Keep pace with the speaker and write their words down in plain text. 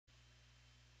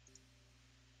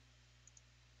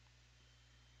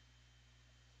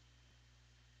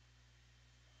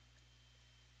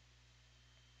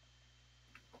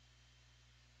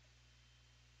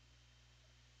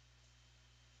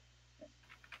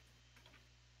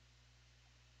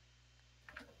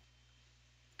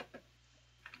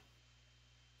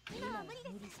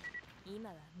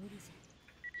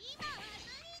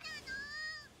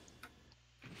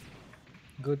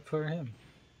Good for him.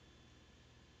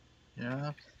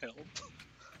 Yeah. Help.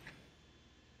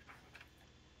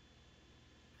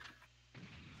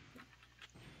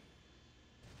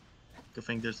 Good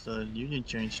thing there's the union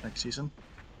change next season.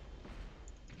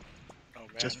 Oh man,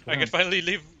 Just for I can him. finally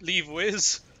leave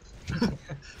Wiz.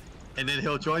 And then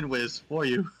he'll join Wiz for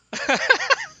you.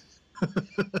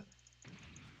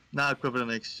 Not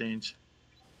equivalent exchange.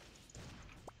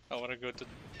 I want to go to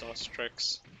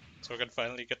Destructor, so I can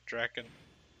finally get Draken.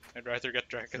 I'd rather get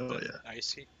Draken Oh, than yeah.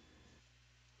 Icy.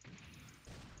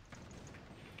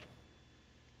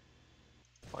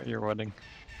 Why you're wedding?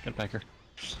 Get back here.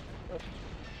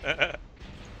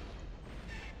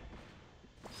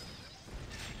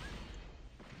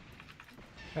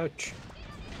 Ouch.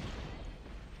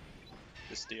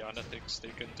 This Diana thinks they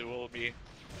can duel me.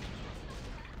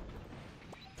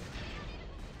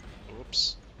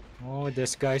 Oops. Oh,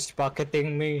 this guy's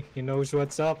pocketing me. He knows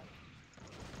what's up.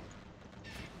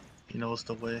 He knows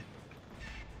the way.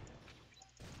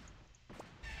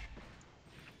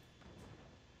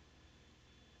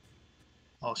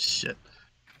 Oh shit.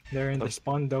 They're in the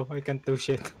spawn though. I can't do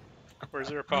shit. Where's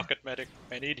your pocket medic?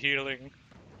 I need healing.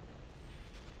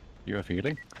 You have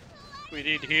healing? We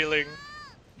need healing.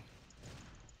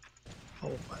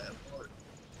 Oh my lord.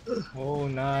 Oh,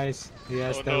 nice. He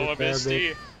has Oh the no, a repair Misty.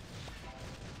 bit.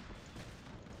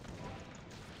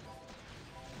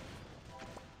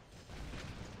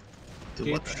 Dude,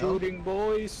 Keep what the hell? shooting,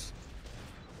 boys.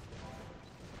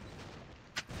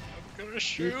 I'm gonna Keep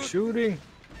shoot shooting.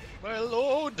 my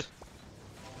load.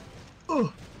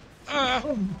 Oh. Ah.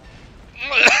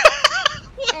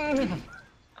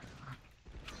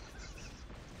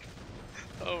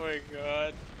 Oh my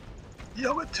god.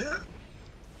 Yamate!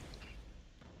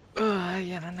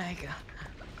 Yananaiga.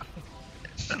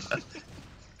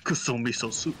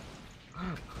 Kusumiso soup.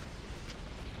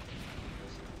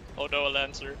 Oh no, a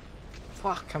Lancer.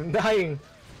 Fuck, I'm dying.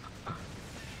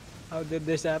 How did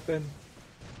this happen?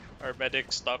 Our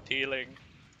medic stopped healing.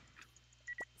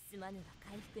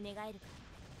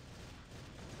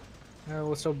 I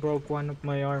also broke one of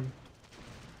my arm.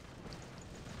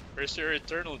 Where's your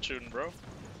Eternal Tune, bro?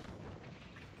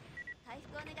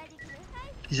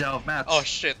 He's out of mats. Oh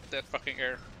shit, that fucking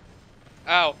air.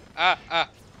 Ow! Ah! Ah!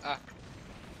 Ah!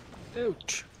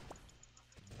 Ouch.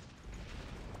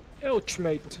 Ouch,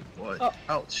 mate. Boy. Oh.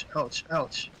 Ouch, ouch,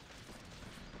 ouch.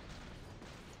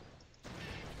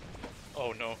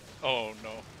 Oh no. Oh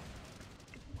no.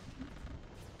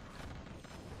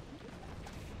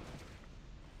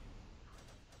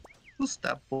 Who's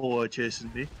that boy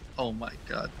chasing me? Oh my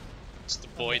god. It's the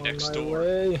boy On next my door.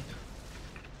 way.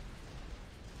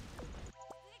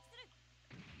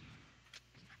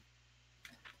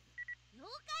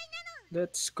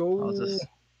 Let's go. How's this?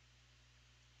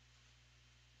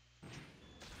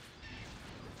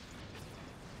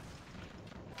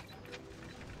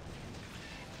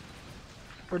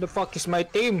 Where the fuck is my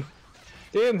team?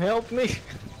 Team, help me.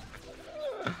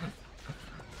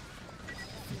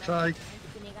 Try.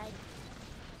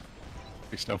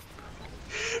 Please no.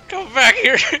 Come back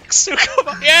here, Su, come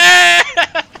on. Yeah!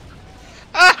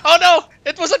 Ah! Oh no!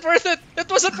 It wasn't worth it! It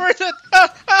wasn't worth it!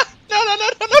 Ah! Ah! No, no, no,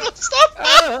 no, no, no! Stop!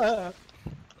 Ah!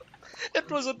 It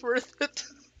wasn't worth it.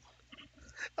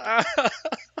 Ah.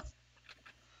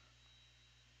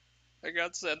 I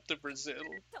got sent to Brazil.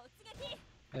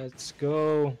 Let's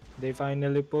go. They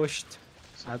finally pushed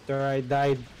after I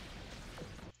died.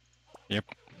 Yep.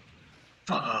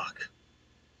 Fuck.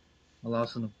 I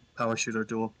lost in the power shooter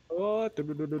duel. Oh,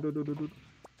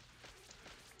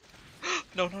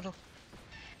 No, no, no.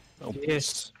 Oh,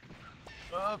 yes.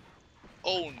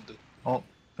 Owned. Oh,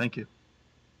 thank you.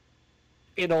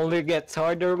 It only gets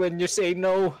harder when you say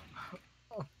no.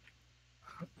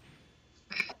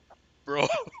 Bro.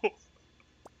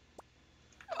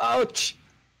 Ouch.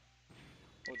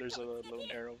 Oh, there's a lone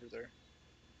air over there.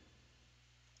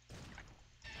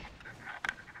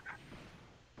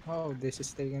 Oh, this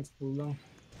is taking too long.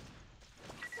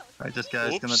 Alright, this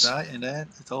guy's gonna Oops. die and then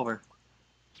it's over.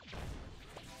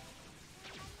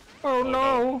 Oh, Oh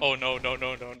no. Oh no, no,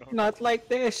 no, no, no. Not like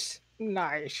this.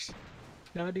 Nice.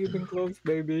 Not even close,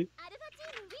 baby.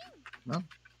 No?